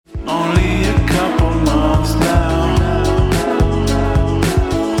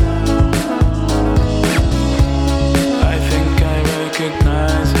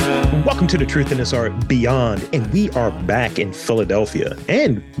to the Truth in This Art Beyond, and we are back in Philadelphia,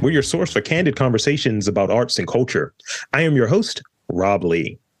 and we're your source for candid conversations about arts and culture. I am your host, Rob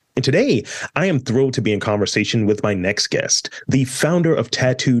Lee. And today, I am thrilled to be in conversation with my next guest, the founder of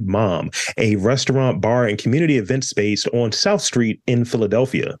Tattooed Mom, a restaurant, bar, and community event space on South Street in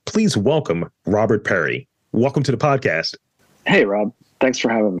Philadelphia. Please welcome Robert Perry. Welcome to the podcast. Hey, Rob. Thanks for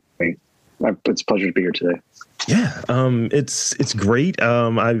having me. It's a pleasure to be here today. Yeah, it's great.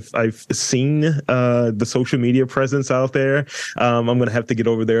 I've seen the social media presence out there. I'm gonna have to get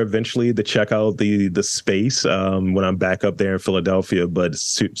over there eventually to check out the space when I'm back up there in Philadelphia. But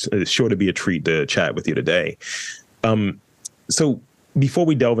it's sure to be a treat to chat with you today. So before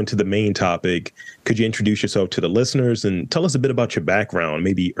we delve into the main topic, could you introduce yourself to the listeners and tell us a bit about your background,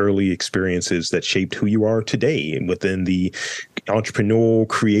 maybe early experiences that shaped who you are today within the entrepreneurial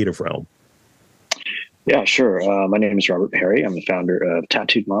creative realm? Yeah, sure. My name is Robert Perry. I'm the founder of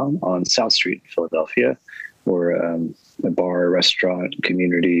Tattooed Mom on South Street in Philadelphia. We're a bar, restaurant,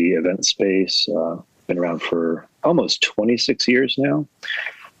 community event space. Been around for almost 26 years now.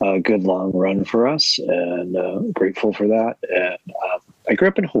 A good long run for us, and grateful for that. And I grew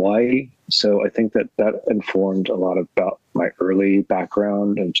up in Hawaii, so I think that informed a lot about my early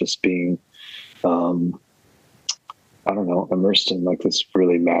background and just being, immersed in like this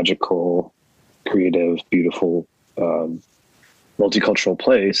really magical, creative, beautiful, multicultural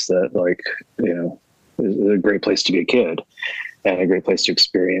place that is a great place to be a kid and a great place to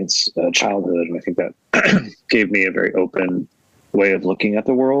experience childhood. And I think that gave me a very open way of looking at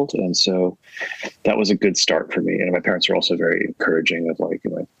the world. And so that was a good start for me. And my parents were also very encouraging of my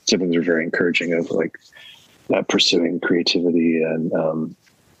siblings were very encouraging of pursuing creativity and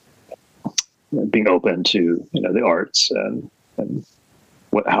being open to, the arts and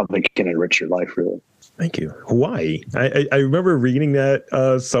how they can enrich your life, really. Thank you. Hawaii. I remember reading that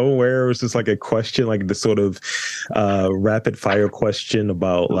somewhere. It was just like a question, like the sort of rapid fire question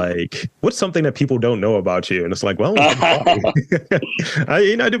about what's something that people don't know about you? And it's like, well,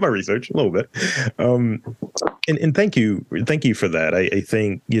 I did my research a little bit. And thank you for that. I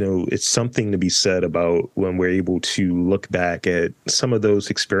think, it's something to be said about when we're able to look back at some of those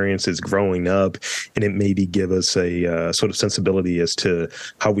experiences growing up, and it maybe give us a sort of sensibility as to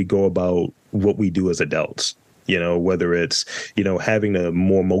how we go about what we do as adults, whether it's, having a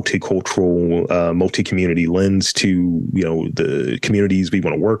more multicultural, multi-community lens to, the communities we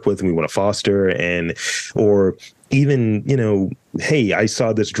want to work with and we want to foster, or even, hey, I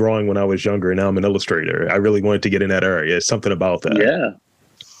saw this drawing when I was younger and now I'm an illustrator. I really wanted to get in that area. It's something about that. Yeah,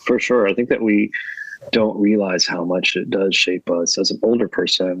 for sure. I think that we don't realize how much it does shape us as an older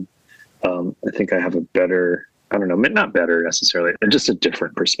person. I think I have a better, not better necessarily, but just a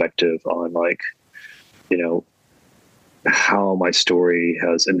different perspective on how my story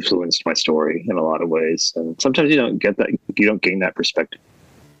has influenced my story in a lot of ways. And sometimes you don't get that, you don't gain that perspective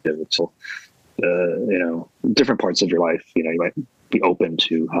until, different parts of your life, you might be open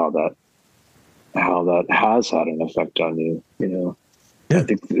to how that has had an effect on you, Yeah. I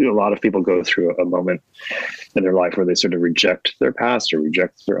think a lot of people go through a moment in their life where they sort of reject their past or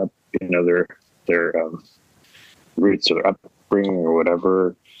reject their roots or their upbringing or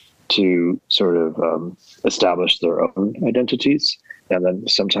whatever to sort of establish their own identities. And then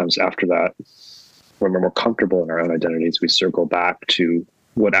sometimes after that, when we're more comfortable in our own identities, we circle back to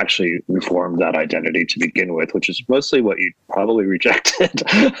what actually informed that identity to begin with, which is mostly what you probably rejected.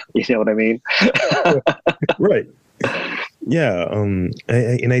 You know what I mean? Right. Yeah. And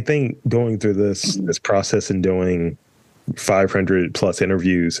I think going through this process and doing 500 plus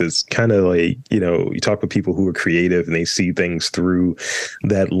interviews is kind of like, you talk with people who are creative and they see things through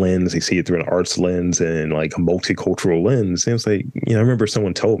that lens. They see it through an arts lens and like a multicultural lens. And it's like, I remember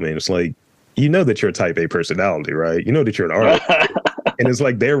someone told me, it's like, that you're a type A personality, right? That you're an artist. And it's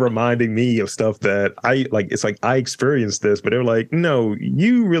like they're reminding me of stuff that it's like I experienced this, but they're like, no,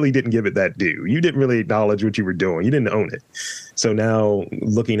 you really didn't give it that due. You didn't really acknowledge what you were doing. You didn't own it. So now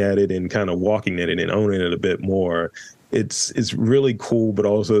looking at it and kind of walking in it and owning it a bit more, it's really cool, but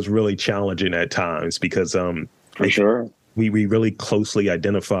also it's really challenging at times because for sure we really closely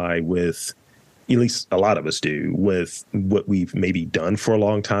identify with, at least a lot of us do, with what we've maybe done for a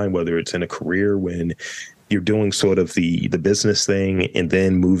long time, whether it's in a career when you're doing sort of the business thing and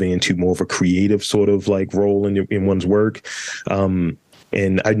then moving into more of a creative sort of like role in one's work.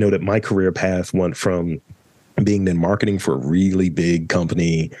 And I know that my career path went from being in marketing for a really big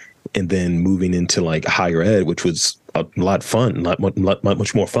company and then moving into like higher ed, which was a lot fun,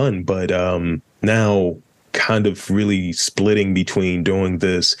 much more fun. But now kind of really splitting between doing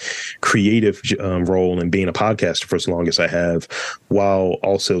this creative role and being a podcaster for as long as I have, while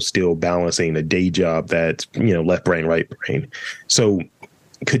also still balancing a day job that's, left brain, right brain. So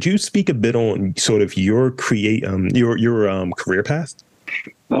could you speak a bit on sort of your career path?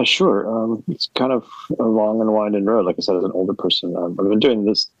 Sure. It's kind of a long and winding road. Like I said, as an older person, I've been doing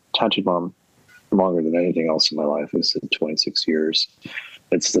this tattooed mom longer than anything else in my life. It's 26 years.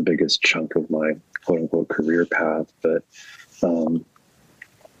 It's the biggest chunk of my quote unquote career path. But,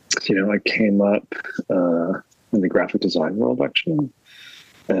 I came up in the graphic design world actually,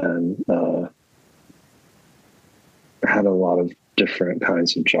 and had a lot of different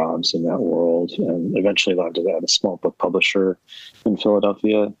kinds of jobs in that world, and eventually landed at a small book publisher in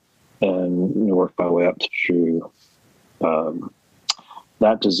Philadelphia, and worked my way up through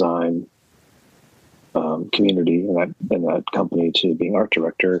that design community and that company to being art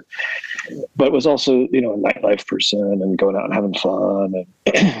director, but was also a nightlife person and going out and having fun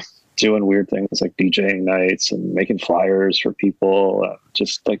and doing weird things like DJing nights and making flyers for people.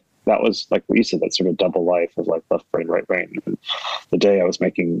 Just like that was like what you said, that sort of double life of like left brain, right brain. And the day I was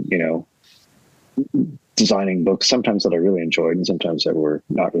making, designing books, sometimes that I really enjoyed and sometimes that were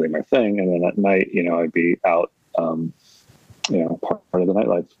not really my thing. And then at night, I'd be out, part of the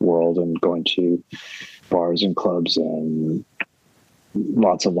nightlife world and going to bars and clubs and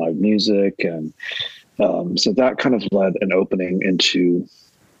lots of live music. And so that kind of led an opening into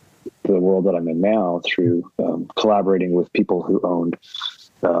the world that I'm in now through collaborating with people who owned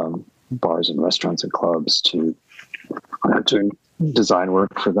bars and restaurants and clubs to doing design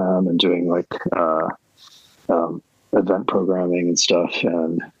work for them and doing like event programming and stuff.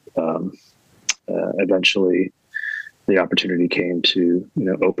 And eventually the opportunity came to,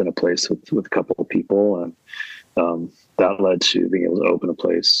 open a place with a couple of people. And that led to being able to open a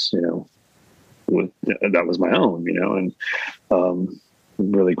place, that was my own, and I'm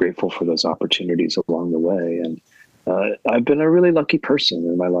really grateful for those opportunities along the way. And I've been a really lucky person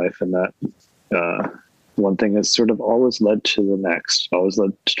in my life, and that one thing has sort of always led to the next,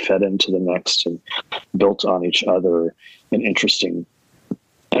 fed into the next, and built on each other in interesting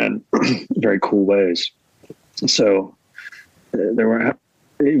and very cool ways. So there were,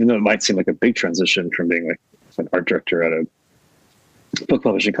 even though it might seem like a big transition from being like an art director at a book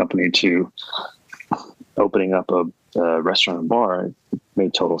publishing company to opening up a restaurant and bar, it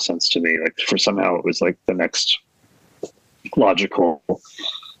made total sense to me. Like somehow it was like the next logical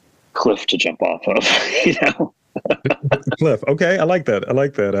cliff to jump off of, Cliff. Okay. I like that.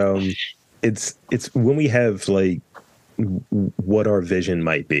 It's when we have like what our vision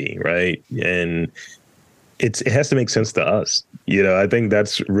might be, right? And it has to make sense to us. I think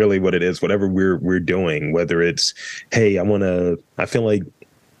that's really what it is. Whatever we're doing, whether it's, hey, I feel like,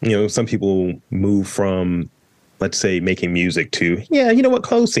 some people move from, let's say, making music to, what,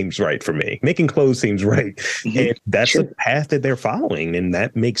 clothes seems right for me. Making clothes seems right. Mm-hmm. And that's sure. The path that they're following, and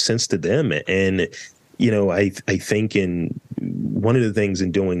that makes sense to them. And, I think in one of the things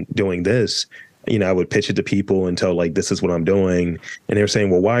in doing this, I would pitch it to people and tell like, this is what I'm doing. And they're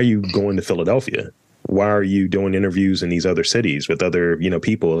saying, well, why are you going to Philadelphia? Why are you doing interviews in these other cities with other,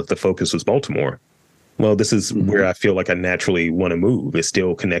 people, if the focus was Baltimore? Well, this is mm-hmm. where I feel like I naturally want to move. It's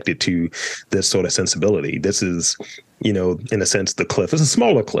still connected to this sort of sensibility. This is, in a sense, the cliff. It's a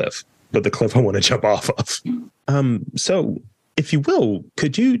smaller cliff, but the cliff I want to jump off of. So if you will,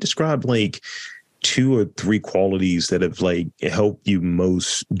 could you describe like 2 or 3 qualities that have like helped you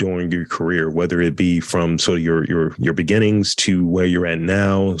most during your career, whether it be from sort of your beginnings to where you're at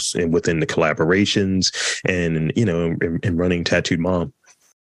now and within the collaborations and, and running Tattooed Mom?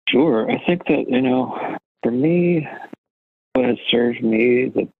 Sure. I think that, for me, what has served me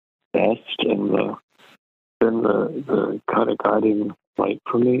the best and the kind of guiding light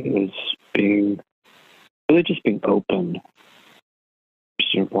for me is being open,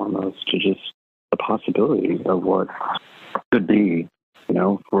 first and foremost, to just the possibility of what could be,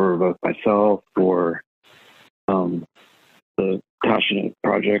 for both myself, for the passionate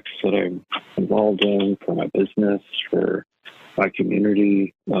projects that I'm involved in, for my business, for my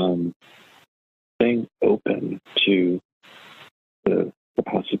community, staying open to the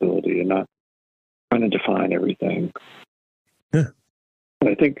possibility and not trying to define everything. Yeah. And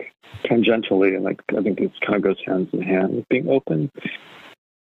I think tangentially, and I think this kind of goes hand in hand with being open,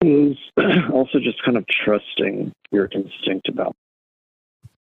 is also just kind of trusting your instinct about.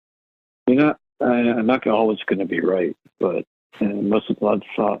 I'm not always going to be right, but in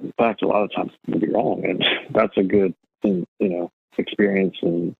fact, a lot of times I'm going to be wrong, and that's a good, experience,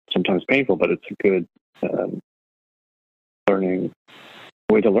 and sometimes painful, but it's a good learning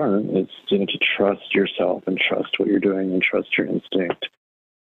the way to learn is to trust yourself and trust what you're doing and trust your instinct.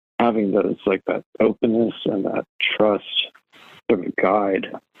 Having those, like that openness and that trust sort of guide,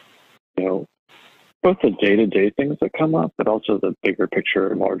 both the day-to-day things that come up, but also the bigger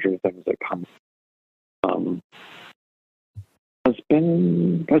picture, larger things that come has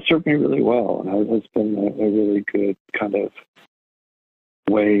served me really well, and has been a really good kind of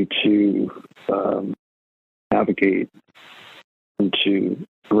way to navigate and to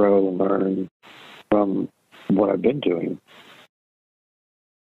grow and learn from what I've been doing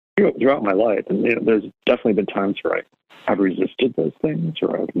throughout my life. And there's definitely been times where I have resisted those things,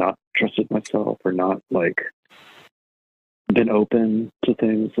 or I've not trusted myself, or not been open to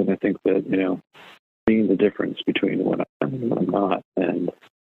things. And I think that seeing the difference between when I'm and when I'm not, and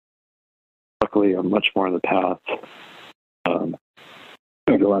luckily I'm much more on the path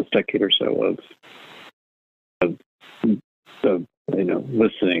over the last decade or so of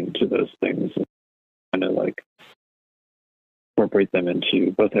listening to those things and kind of incorporate them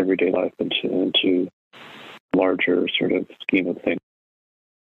into both everyday life and into larger sort of scheme of things.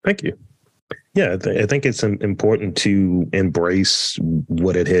 Thank you. Yeah, I think it's important to embrace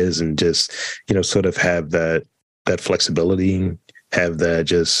what it is and just, sort of have that flexibility, have that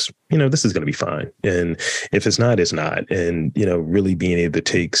just, this is going to be fine. And if it's not, it's not. And, really being able to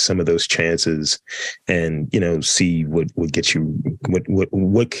take some of those chances and, see what gets you,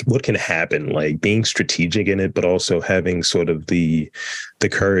 what can happen, like being strategic in it, but also having sort of the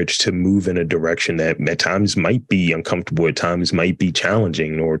courage to move in a direction that at times might be uncomfortable, at times might be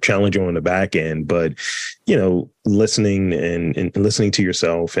challenging on the back end, but, listening and listening to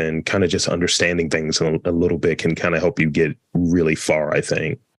yourself and kind of just understanding things a little bit can kind of help you get really far, I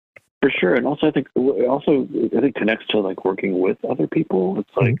think. For sure. And also, I think connects to working with other people. It's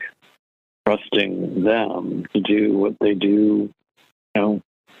trusting them to do what they do,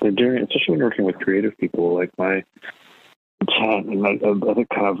 they're doing, especially when you're working with creative people. Like my intent, and I think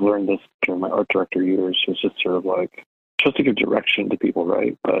kind of learned this during my art director years, was just sort of supposed to give direction to people,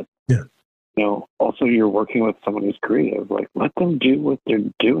 right? But, yeah. Also you're working with someone who's creative. Let them do what they're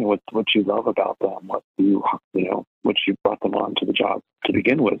doing, what you love about them, what you brought them on to the job to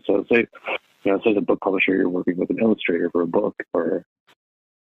begin with. So say the book publisher, you're working with an illustrator for a book, or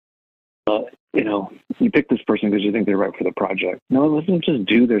you pick this person because you think they're right for the project. No, let them just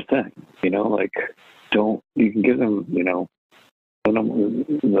do their thing. You can give them,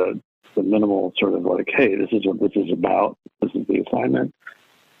 the minimal sort of hey, this is what this is about. This is the assignment.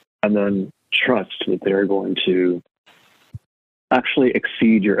 And then trust that they're going to actually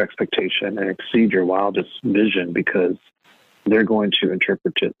exceed your expectation and exceed your wildest vision, because they're going to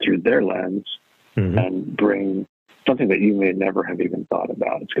interpret it through their lens and bring something that you may never have even thought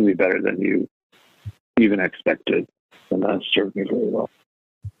about. It's going to be better than you even expected. And that served me really well.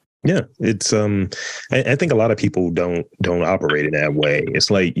 Yeah, it's I think a lot of people don't operate in that way. It's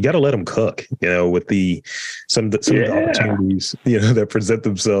you got to let them cook, with some of the opportunities, that present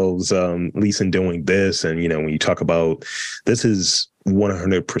themselves, at least in doing this. And, when you talk about, this is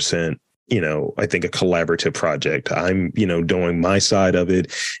 100%, I think a collaborative project. I'm, doing my side of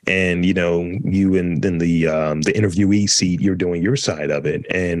it, and, you and then the interviewee seat, you're doing your side of it.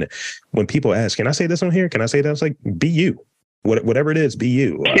 And when people ask, can I say this on here? Can I say that? It's be you. Whatever it is, be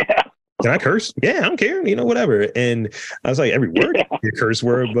you. Yeah. Can I curse? Yeah, I don't care. Whatever. And I was every word is a curse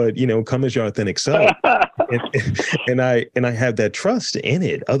word, but come as your authentic self. and I have that trust in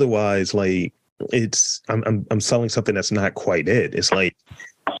it. Otherwise, I'm selling something that's not quite it. It's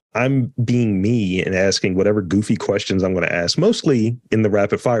I'm being me and asking whatever goofy questions I'm going to ask, mostly in the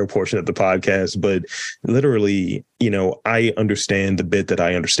rapid fire portion of the podcast. But literally, I understand the bit that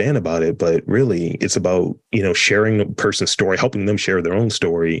I understand about it. But really, it's about, sharing a person's story, helping them share their own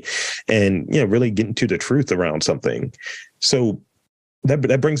story, and, really getting to the truth around something. So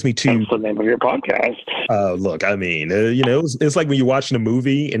that brings me to... That's the name of your podcast. Look, it's like when you're watching a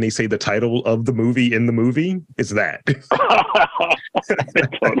movie and they say the title of the movie in the movie. It's that.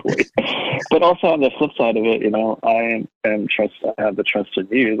 Totally. But also on the flip side of it, I have the trust in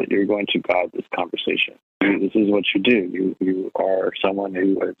you that you're going to guide this conversation. This is what you do. You are someone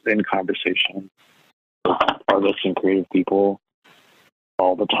who is in conversation with artists and creative people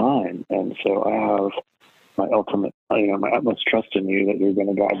all the time. And so I have my utmost trust in you that you're going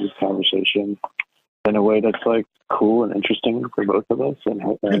to guide this conversation in a way that's cool and interesting for both of us, and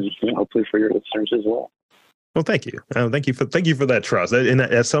hopefully for your listeners as well. Well, thank you. Thank you for that trust. And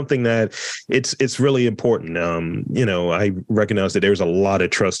that's something that it's really important. I recognize that there's a lot of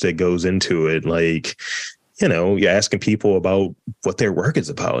trust that goes into it. you're asking people about what their work is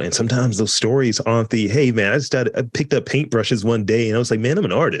about. And sometimes those stories aren't the, hey, man, I picked up paintbrushes one day and I was like, man, I'm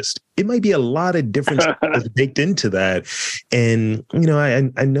an artist. It might be a lot of different stuff baked into that. And,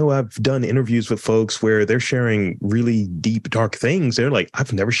 I know I've done interviews with folks where they're sharing really deep, dark things. They're like,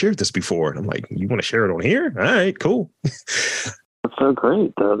 I've never shared this before. And I'm like, you want to share it on here? All right, cool. It's so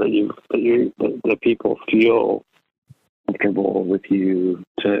great though that people feel comfortable with you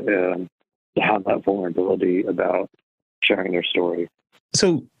to have that vulnerability about sharing their story.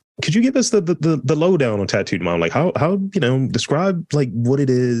 So could you give us the lowdown on Tattooed Mom? Like how describe like what it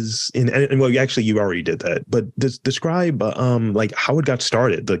is and well, actually you already did that, but describe like how it got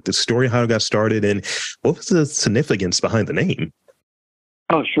started, like the story, how it got started, and what was the significance behind the name?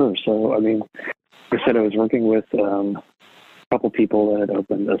 Oh, sure. So, I mean, like I said, I was working with a couple people that had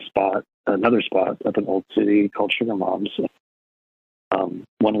opened another spot up in Old City called Sugar Moms.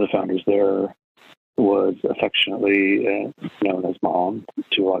 One of the founders there was affectionately known as Mom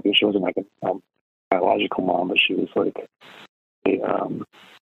to a lot of people. She wasn't like a biological mom, but she was like a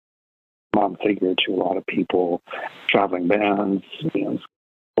mom figure to a lot of people, traveling bands,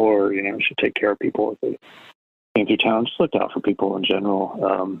 or she'd take care of people as they came through town, just looked out for people in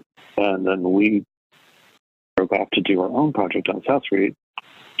general. And then we broke off to do our own project on South Street,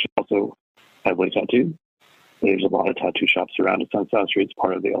 which is also heavily tattooed. There's a lot of tattoo shops around us on South Street. It's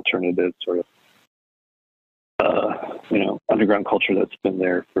part of the alternative sort of, underground culture that's been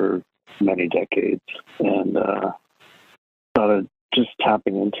there for many decades. And thought of just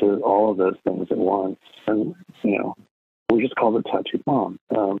tapping into all of those things at once. And, we just called it Tattooed Mom.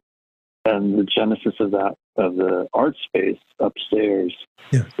 And the genesis of the art space upstairs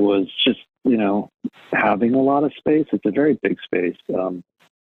was just, having a lot of space. It's a very big space. There's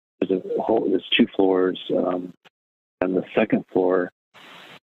 2 floors, and the second floor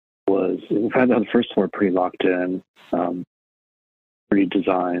we've had the first floor pretty locked in, pretty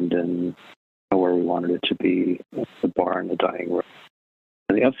designed and where we wanted it to be, the bar and the dining room.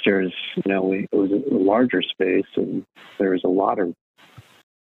 And the upstairs, it was a larger space, and there was a lot of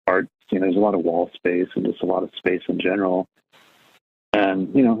art, there's a lot of wall space and just a lot of space in general.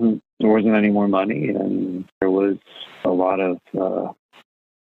 And, there wasn't any more money, and there was a lot of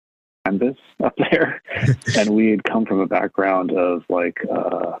canvas up there. And we had come from a background of like,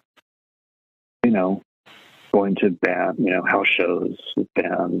 going to band, house shows with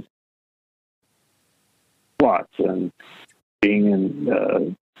bands, lots, and being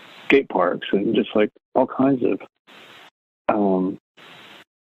in skate parks and just like all kinds of,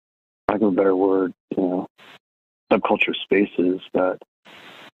 lack of a better word, subculture spaces that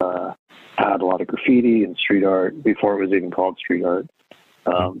had a lot of graffiti and street art before it was even called street art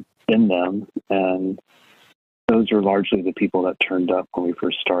in them. And those were largely the people that turned up when we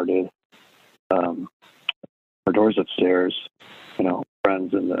first started. Our doors upstairs,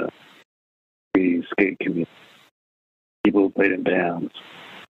 friends in the graffiti skate community, people who played in bands,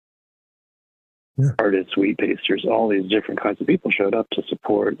 artists, weed tasters, all these different kinds of people showed up to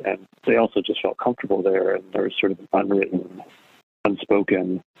support, and they also just felt comfortable there. And there was sort of an unwritten,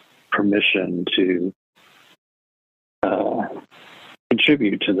 unspoken permission to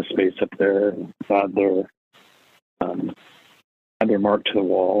contribute to the space up there, and add their mark to the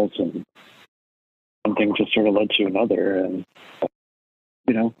walls, and one thing just sort of led to another, and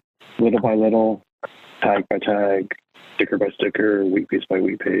little by little, tag by tag, sticker by sticker, wheat piece by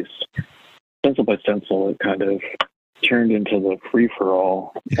wheat piece, stencil by stencil, it kind of turned into the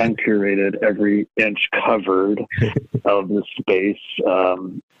free-for-all, uncurated, every inch covered of the space,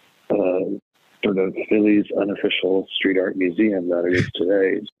 sort of Philly's unofficial street art museum that it is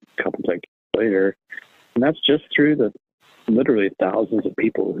today, a couple decades later. And that's just through the literally thousands of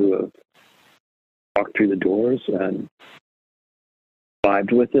people who have walked through the doors and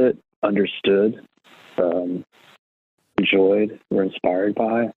vibed with it, understood, enjoyed, were inspired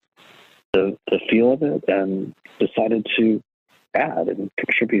by the feel of it, and decided to add and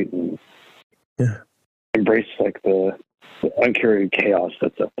contribute and embrace like the uncurated chaos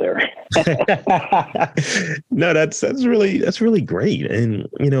that's up there. No, that's really great. And,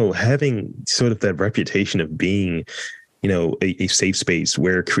 having sort of that reputation of being, a safe space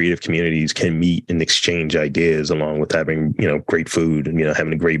where creative communities can meet and exchange ideas, along with having, great food and,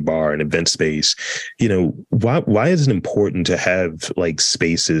 having a great bar and event space. Why is it important to have like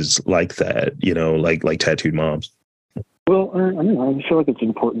spaces like that, like Tattooed Moms? Well, I feel like it's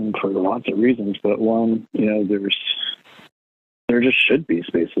important for lots of reasons, but one, there just should be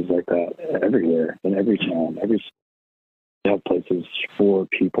spaces like that everywhere, in every town. You have places for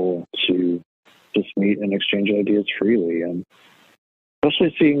people to just meet and exchange ideas freely. And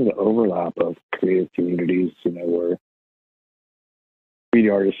especially seeing the overlap of creative communities, where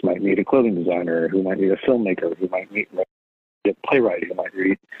 3D artists might meet a clothing designer, who might meet a filmmaker, who might meet a playwright, who might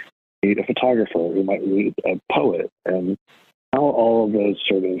meet a photographer, who might meet a poet, and how all of those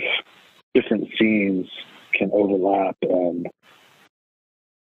sort of different scenes can overlap and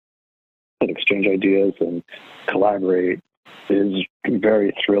exchange ideas and collaborate is a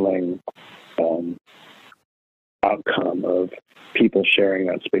very thrilling outcome of people sharing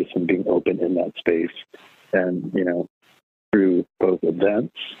that space and being open in that space. And, through both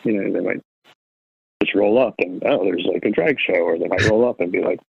events, they might just roll up and, oh, there's like a drag show, or they might roll up and be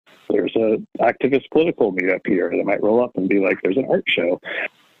like, there's a activist political meetup here. They might roll up and be like, there's an art show.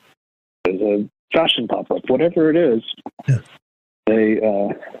 There's a fashion pop-up, whatever it is. Yeah. They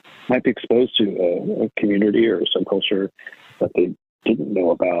might be exposed to a community or a subculture that they didn't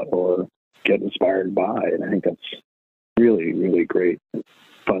know about or get inspired by. And I think that's really, really great. It's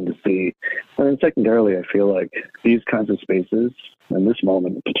fun to see. And then secondarily, I feel like these kinds of spaces, and this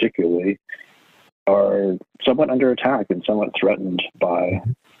moment particularly, are somewhat under attack and somewhat threatened by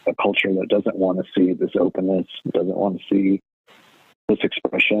a culture that doesn't want to see this openness, doesn't want to see this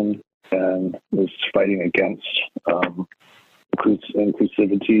expression, and is fighting against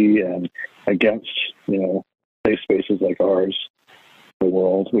inclusivity and against, safe spaces like ours, the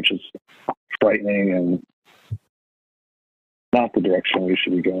world, which is frightening and not the direction we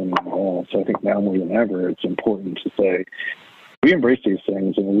should be going in at all. So I think now more than ever, it's important to say, we embrace these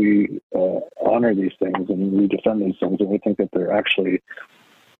things and we honor these things and we defend these things, and we think that they're actually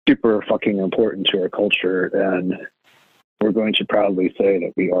super fucking important to our culture, and we're going to proudly say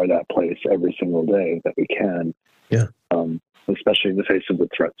that we are that place every single day that we can. Yeah. Especially in the face of the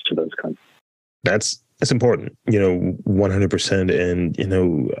threats to those kinds. That's important, 100%. And,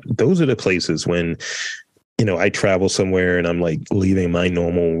 those are the places when, I travel somewhere and I'm like leaving my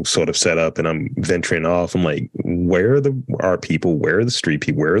normal sort of setup and I'm venturing off. I'm like, where are our people? Where are the street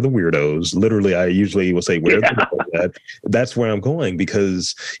people? Where are the weirdos? Literally, I usually will say, where's the weirdos at? That's where I'm going,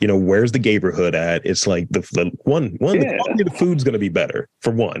 because, where's the neighborhood at? It's like the the food's going to be better,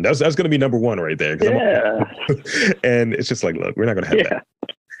 for one. That's going to be number one right there. Yeah. And it's just like, look, we're not going to have that.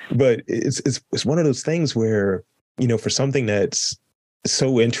 But it's one of those things where, for something that's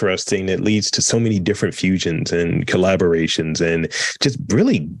so interesting, that leads to so many different fusions and collaborations and just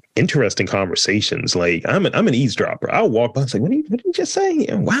really interesting conversations. Like I'm an eavesdropper. I'll walk by and say, what did you just say?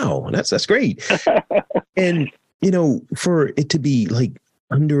 Yeah, wow, that's great. And for it to be like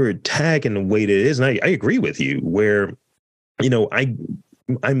under attack in the way that it is, and I agree with you, where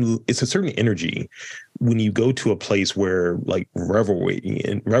it's a certain energy when you go to a place where like revelry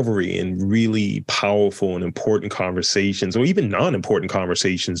and really powerful and important conversations, or even non-important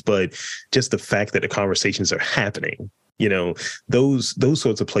conversations, but just the fact that the conversations are happening, those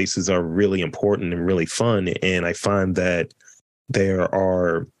sorts of places are really important and really fun. And I find that there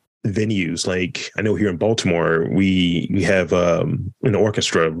are venues, like I know here in Baltimore, we have an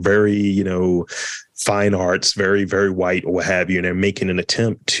orchestra, very, fine arts, very, very white or what have you. And they're making an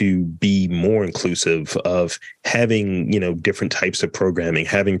attempt to be more inclusive of having, different types of programming,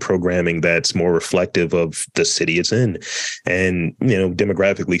 having programming that's more reflective of the city it's in. And,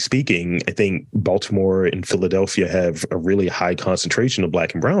 demographically speaking, I think Baltimore and Philadelphia have a really high concentration of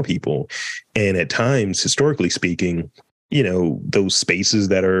Black and brown people. And at times, historically speaking, those spaces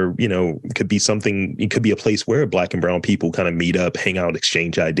that are, could be something, it could be a place where Black and brown people kind of meet up, hang out,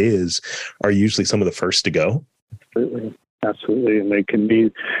 exchange ideas, are usually some of the first to go. Absolutely. And they can be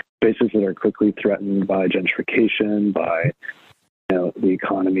spaces that are quickly threatened by gentrification, by, the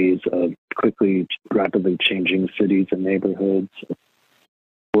economies of rapidly changing cities and neighborhoods.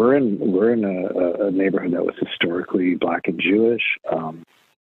 We're in a neighborhood that was historically Black and Jewish,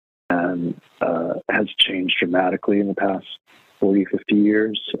 and has changed dramatically in the past 40, 50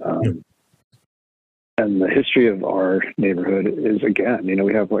 years. And the history of our neighborhood is, again,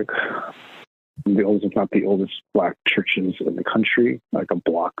 we have like the oldest, if not the oldest, Black churches in the country, like a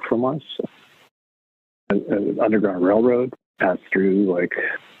block from us. An Underground Railroad passed through, like,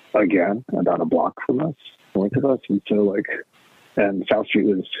 again, about a block from us, north of us. And so, and South Street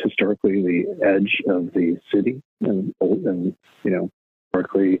was historically the edge of the city, and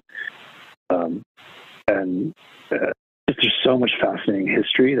historically, there's so much fascinating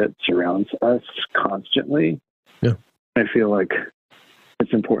history that surrounds us constantly. Yeah, I feel like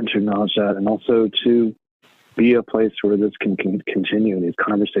it's important to acknowledge that, and also to be a place where this can continue, and these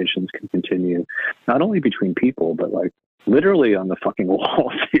conversations can continue, not only between people, but like literally on the fucking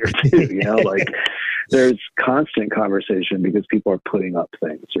walls here too. There's constant conversation because people are putting up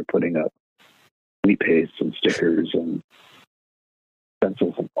things. They're putting up wheat paste and stickers and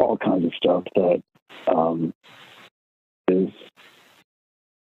stencils and all kinds of stuff that is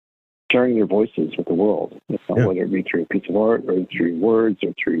sharing your voices with the world, whether it be through a piece of art or through words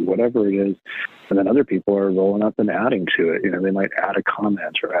or through whatever it is. And then other people are rolling up and adding to it. They might add a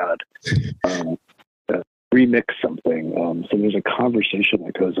comment or add, remix something. So there's a conversation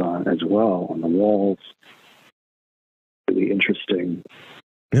that goes on as well on the walls. Really interesting.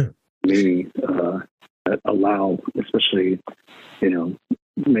 Yeah. Maybe that allow, especially,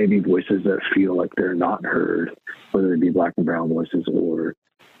 maybe voices that feel like they're not heard, whether it be Black and brown voices or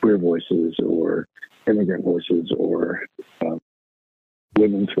queer voices or immigrant voices or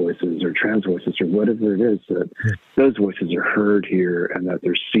women's voices or trans voices or whatever it is, that those voices are heard here and that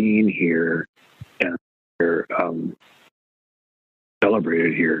they're seen here and they're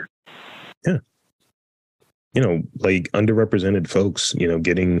celebrated here. Yeah. Like underrepresented folks,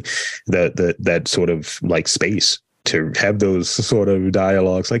 getting that sort of like space to have those sort of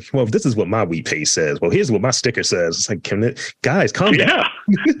dialogues. Like, well, if this is what my wheat paste says, well, here's what my sticker says. It's like, guys, calm down.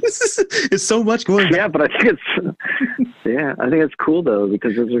 It's so much going on. Yeah, but I think it's cool though,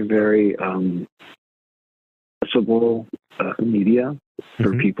 because those are very accessible media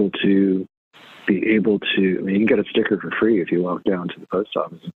for people to be able to. I mean, you can get a sticker for free if you walk down to the post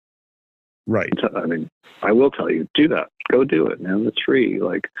office. Right. I mean, I will tell you, do that. Go do it, man. It's free.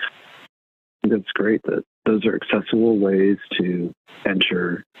 Like, it's great that those are accessible ways to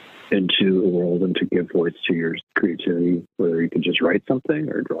enter into a world and to give voice to your creativity, whether you can just write something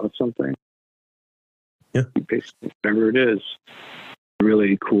or draw something. Yeah. Basically, whatever it is,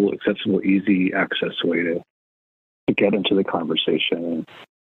 really cool, accessible, easy access way to get into the conversation and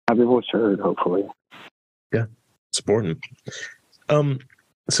have your voice heard, hopefully. Yeah, it's important.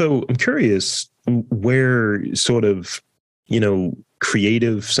 So I'm curious where sort of,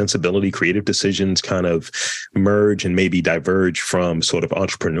 creative sensibility, creative decisions kind of merge and maybe diverge from sort of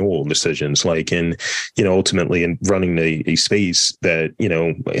entrepreneurial decisions, like ultimately in running a space that,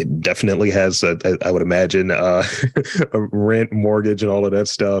 it definitely has, I would imagine, a rent, mortgage and all of that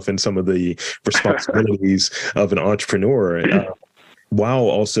stuff and some of the responsibilities of an entrepreneur. While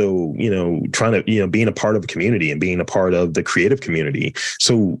also, trying to, being a part of a community and being a part of the creative community.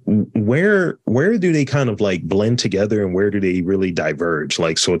 So where do they kind of like blend together and where do they really diverge?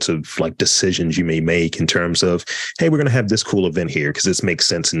 Like sorts of like decisions you may make in terms of, hey, we're going to have this cool event here because this makes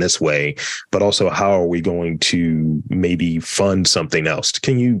sense in this way, but also how are we going to maybe fund something else?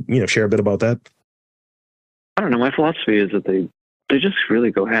 Can you, share a bit about that? I don't know. My philosophy is that they just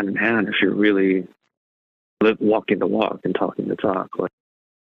really go hand in hand if you're really walking the walk and talking the talk, like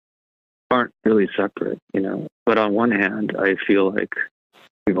aren't really separate, But on one hand, I feel like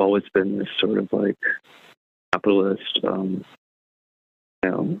we've always been this sort of like capitalist, you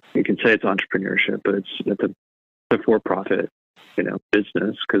can say it's entrepreneurship, but it's a for-profit,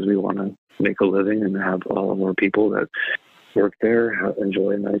 business because we want to make a living and have all of our people that work there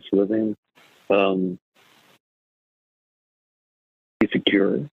enjoy a nice living, be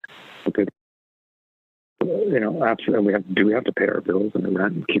secure, okay. Absolutely. We have to pay our bills and the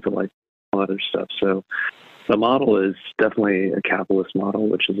rent and keep it like all other stuff. So the model is definitely a capitalist model,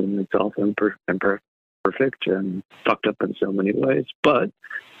 which is in itself imperfect and fucked up in so many ways. But,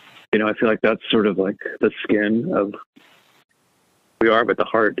 I feel like that's sort of like the skin of who we are, but the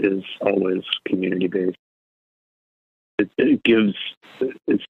heart is always community-based. It gives,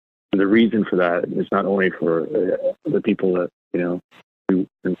 it's the reason for that is not only for the people that, who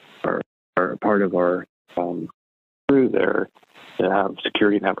are part of our through there to have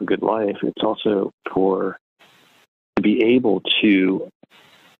security and have a good life. It's also to be able to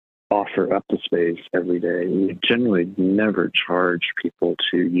offer up the space every day. We generally never charge people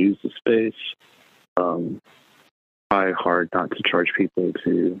to use the space. Try hard not to charge people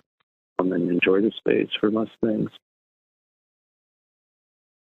to come and enjoy the space for most things.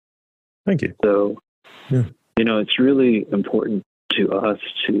 Thank you. So, yeah. It's really important to us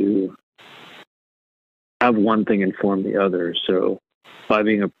to have one thing inform the other. So by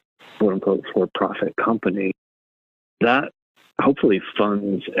being a quote unquote for-profit company, that hopefully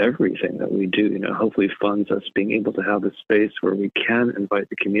funds everything that we do, hopefully funds us being able to have a space where we can invite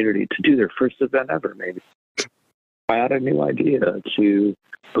the community to do their first event ever, maybe try out a new idea, to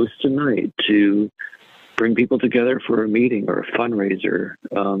host a night, to bring people together for a meeting or a fundraiser.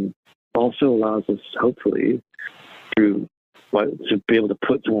 Also allows us, hopefully, to be able to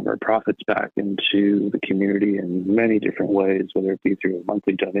put some of our profits back into the community in many different ways, whether it be through a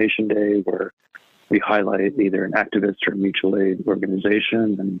monthly donation day where we highlight either an activist or mutual aid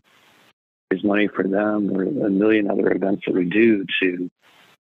organization and raise money for them, or a million other events that we do to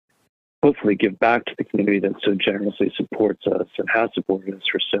hopefully give back to the community that so generously supports us and has supported us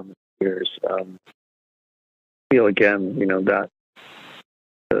for so many years. Feel again, that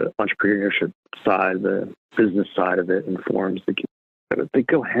the entrepreneurship side, the business side of it informs the community. They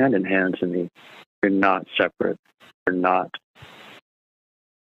go hand in hand to me. They're not separate. They're not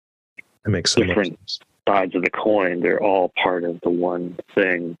That makes so different much sense. sides of the coin. They're all part of the one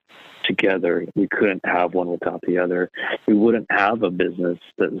thing together. We couldn't have one without the other. We wouldn't have a business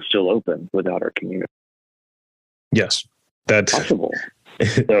that was still open without our community. Yes, that's Possible.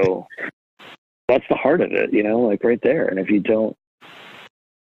 So that's the heart of it, like right there. And if you don't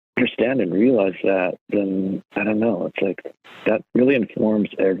understand and realize that, then I don't know. It's like that really informs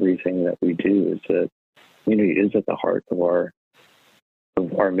everything that we do. Is that community is at the heart of our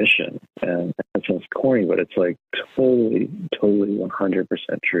mission, and that sounds corny, but it's like totally 100%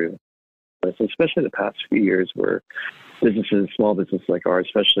 true. Especially the past few years, where businesses, small businesses like ours,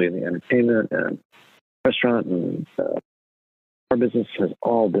 especially in the entertainment and restaurant and our business, has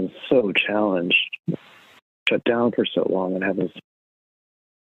all been so challenged, shut down for so long, and having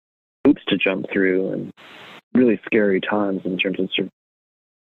hoops to jump through, and really scary times in terms of service.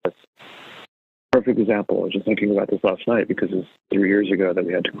 Perfect example. I was just thinking about this last night because it's 3 years ago that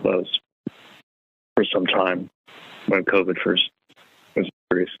we had to close for some time when COVID first was a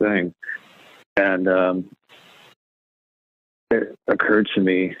serious thing. And it occurred to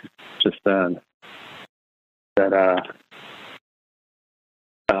me just then that,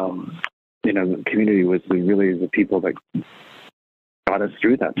 the community was really the people that got us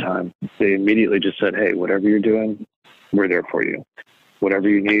through that time. They immediately just said, hey, whatever you're doing, we're there for you. Whatever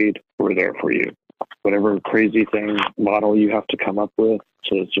you need, we're there for you. Whatever crazy model you have to come up with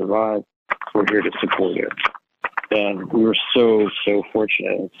to survive, we're here to support it. And we were so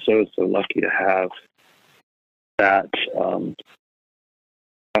fortunate and so lucky to have that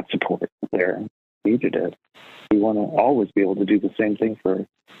that support there. We needed it. We want to always be able to do the same thing for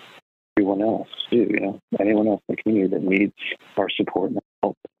everyone else too. Anyone else in the community that needs our support and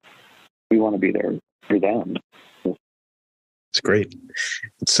help, we want to be there for them. It's great.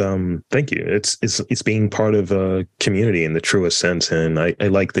 It's thank you. It's being part of a community in the truest sense. And I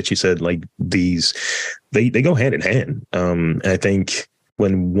like that you said like these they go hand in hand. And I think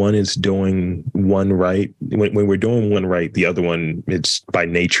when one is doing one right, when we're doing one right, the other one, it's by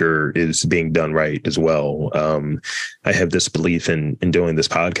nature is being done right as well. I have this belief in doing this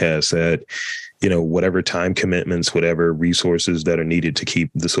podcast that, whatever time commitments, whatever resources that are needed to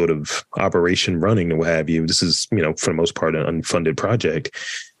keep the sort of operation running and what have you, this is, for the most part, an unfunded project.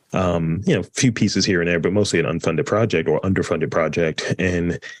 A few pieces here and there, but mostly an unfunded project or underfunded project.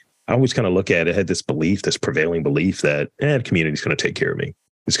 And I always kind of look at it, had this belief, this prevailing belief that the community is going to take care of me.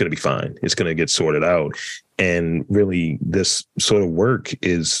 It's going to be fine. It's going to get sorted out. And really, this sort of work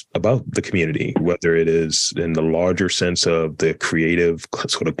is about the community, whether it is in the larger sense of the creative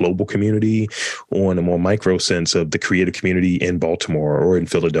sort of global community or in a more micro sense of the creative community in Baltimore or in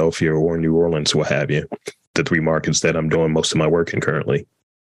Philadelphia or in New Orleans, what have you, the 3 markets that I'm doing most of my work in currently.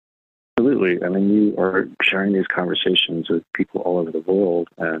 Absolutely. I mean, you are sharing these conversations with people all over the world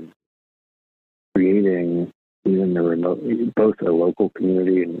and creating even the remote, both a local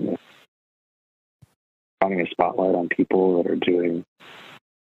community and shining a spotlight on people that are doing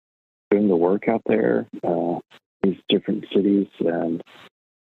the work out there, these different cities, and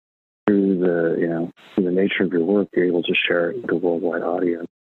through the nature of your work, you're able to share it with a worldwide audience.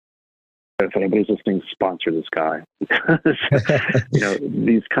 If anybody's listening, sponsor this guy, because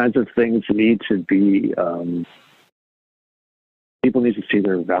these kinds of things need to be. People need to see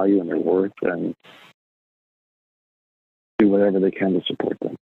their value and their worth, and do whatever they can to support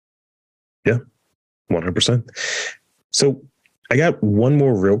them. Yeah, 100%. So I got one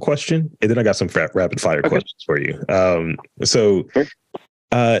more real question, and then I got some rapid fire questions for you. So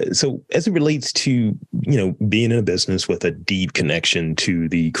as it relates to, being in a business with a deep connection to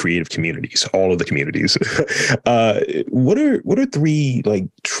the creative communities, all of the communities, what are 3 like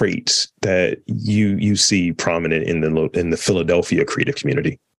traits that you see prominent in the Philadelphia creative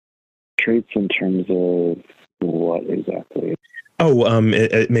community? Traits in terms of what exactly? Oh,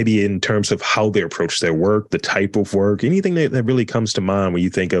 maybe in terms of how they approach their work, the type of work, anything that really comes to mind when you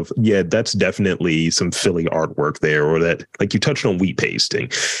think of, that's definitely some Philly artwork there, or that, like you touched on wheat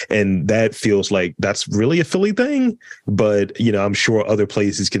pasting, and that feels like that's really a Philly thing. But, I'm sure other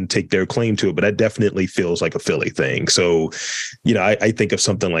places can take their claim to it, but that definitely feels like a Philly thing. So, I think of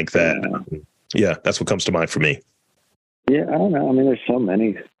something like that. Yeah, that's what comes to mind for me. Yeah, I don't know. I mean, there's so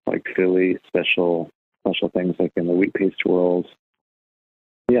many like Philly special things like in the wheat paste world.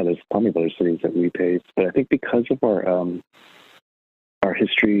 Yeah, there's plenty of other cities that we paste, but I think because of our our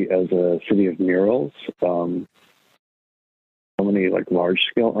history as a city of murals. So many like large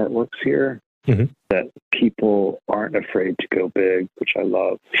scale artworks here that people aren't afraid to go big, which I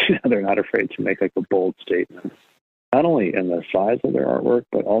love. They're not afraid to make like a bold statement, not only in the size of their artwork,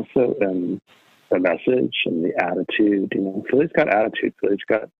 but also in the message and the attitude. Philly's got attitude. Philly's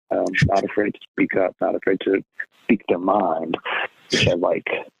got not afraid to speak up, not afraid to speak their mind, which I like.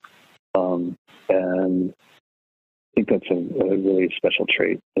 And I think that's a really special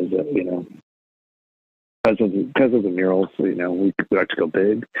trait. Is that because of the murals, we like to go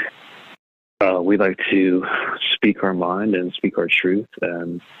big. We like to speak our mind and speak our truth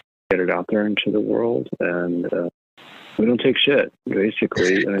and get it out there into the world. And we don't take shit,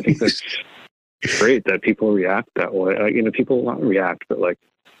 basically. And I think that's great that people react that way. People not react, but like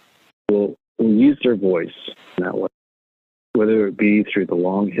will use their voice in that way. Whether it be through the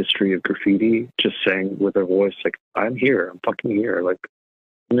long history of graffiti, just saying with their voice, like, I'm here, I'm fucking here, like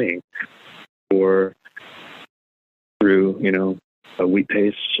me. Or through, a wheat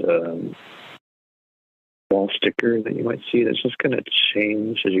paste wall sticker that you might see that's just going to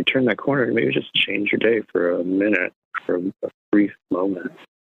change as you turn that corner. Maybe just change your day for a minute, for a brief moment.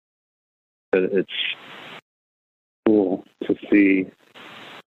 But it's cool to see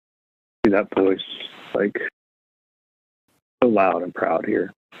that voice like so loud and proud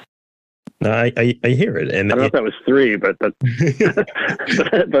here. No, I hear it, and I don't know if that was 3, but that's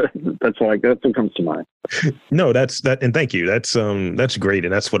but that's what comes to mind. No, that's that, and thank you. That's great,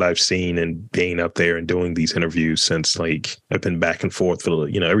 and that's what I've seen and being up there and doing these interviews since like I've been back and forth for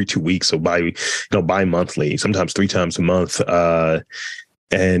every 2 weeks, so bi-monthly, sometimes 3 times a month,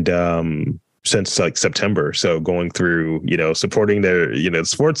 and since like September. So going through, supporting their,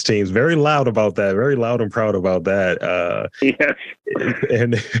 sports teams, very loud about that, very loud and proud about that. Yes.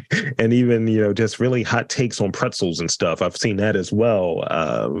 And even, just really hot takes on pretzels and stuff. I've seen that as well.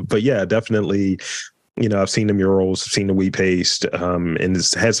 But yeah, definitely, I've seen the murals, I've seen the wheat paste, and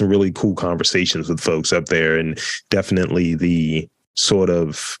it's had some really cool conversations with folks up there, and definitely the sort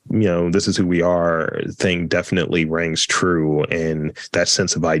of, this is who we are thing definitely rings true. And that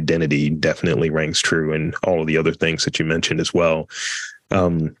sense of identity definitely rings true. And all of the other things that you mentioned as well.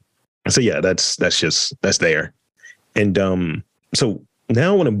 So yeah, that's there. And so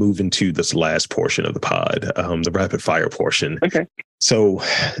now I want to move into this last portion of the pod, the rapid fire portion. Okay. So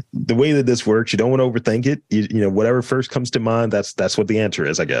the way that this works, you don't want to overthink it. You whatever first comes to mind, that's what the answer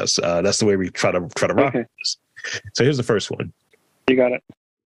is, I guess. That's the way we try to rock this. So here's the first one. You got it.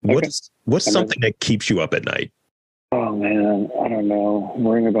 What's something that keeps you up at night? Oh man, I don't know.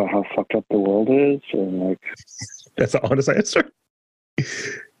 Worrying about how fucked up the world is, and like that's the honest answer.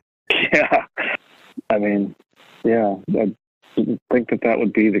 Yeah, I mean, yeah, I didn't think that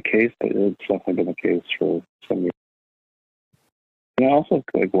would be the case, but it's definitely been the case for some years. And also,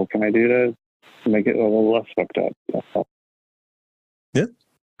 like, what can I do to make it a little less fucked up? Yeah,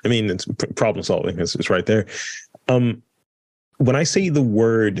 I mean, it's problem solving. It's right there. When I say the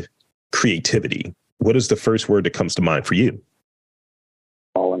word creativity, what is the first word that comes to mind for you?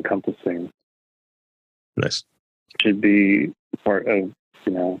 All encompassing. Nice. Should be part of,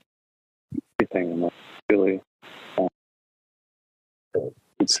 everything in life, really.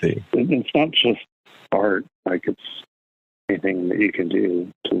 Let's see. It's not just art, like it's anything that you can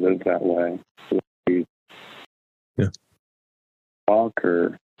do to live that way. Yeah. Talk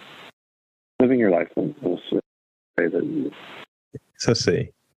or living your life in a way that. So let's see.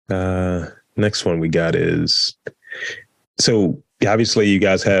 Next one we got is, so obviously you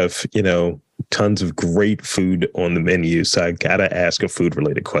guys have, tons of great food on the menu. So I got to ask a food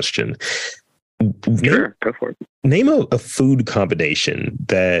related question. Sure, go for it. Name a food combination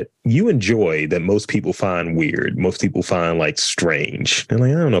that you enjoy that most people find weird. Most people find like strange. And like,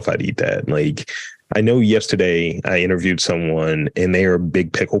 I don't know if I'd eat that. Like, I know yesterday I interviewed someone and they're a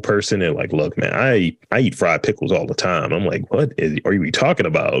big pickle person. And like, look, man, I eat fried pickles all the time. I'm like, what are you talking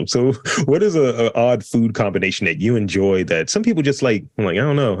about? So what is a odd food combination that you enjoy that some people just like? I'm like, I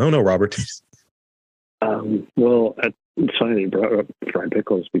don't know, Robert. Well, it's funny that you brought up fried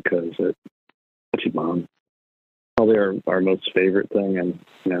pickles because it's mom. Probably our most favorite thing, and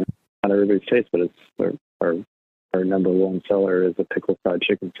not everybody's taste, but it's our number one seller is a pickle fried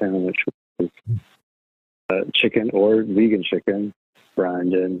chicken sandwich, which is chicken or vegan chicken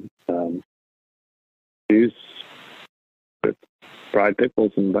brined in juice with fried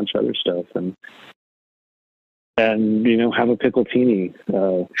pickles and a bunch of other stuff, and have a pickle teeny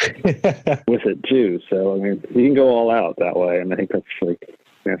with it too. So I mean, you can go all out that way, and I think that's like,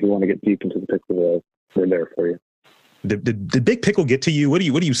 if you want to get deep into the pickle world, we're there for you. Did big pickle get to you? What are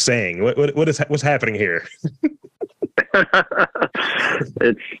you saying? What's happening here?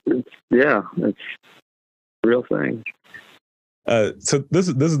 it's yeah, it's a real thing. So this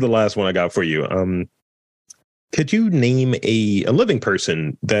is the last one I got for you. Could you name a living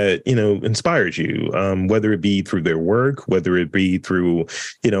person that, inspires you, whether it be through their work, whether it be through,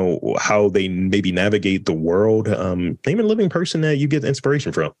 how they maybe navigate the world? Name a living person that you get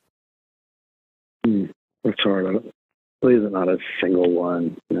inspiration from. It's hard. Please, not a single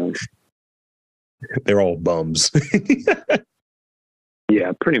one. They're all bums.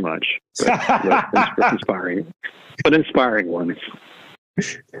 Yeah, pretty much. But inspiring ones.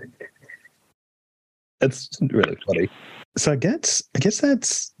 That's really funny. So I guess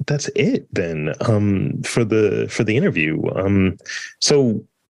that's it then. For the interview. So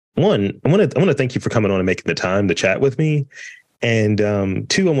one, I want to thank you for coming on and making the time to chat with me. And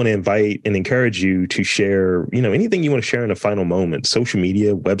two, I want to invite and encourage you to share, anything you want to share in a final moment, social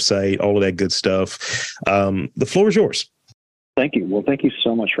media, website, all of that good stuff. The floor is yours. Thank you. Well, thank you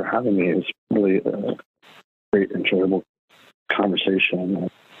so much for having me. It's really a great, enjoyable conversation.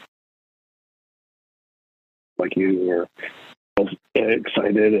 Like you were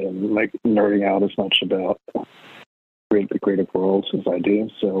excited and like nerding out as much about the creative world as I do.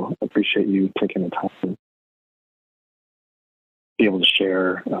 So I appreciate you taking the time to be able to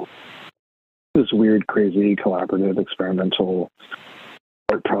share this weird, crazy, collaborative, experimental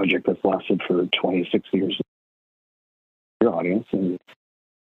art project that's lasted for 26 years. Your audience. And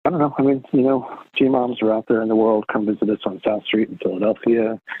I don't know. I mean, G-moms are out there in the world. Come visit us on South Street in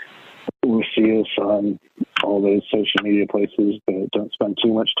Philadelphia. We see us on all those social media places, but don't spend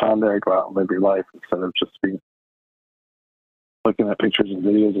too much time there. Go out and live your life instead of just looking at pictures and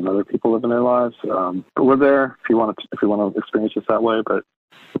videos of other people living their lives. But we're there if you want to experience it that way. But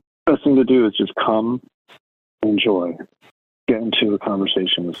the best thing to do is just come, enjoy, get into a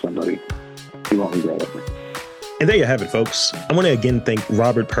conversation with somebody. You won't regret it. And there you have it, folks. I want to again thank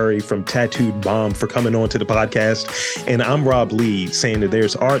Robert Perry from Tattooed Bomb for coming on to the podcast. And I'm Rob Lee saying that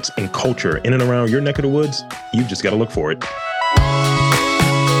there's arts and culture in and around your neck of the woods. You've just got to look for it.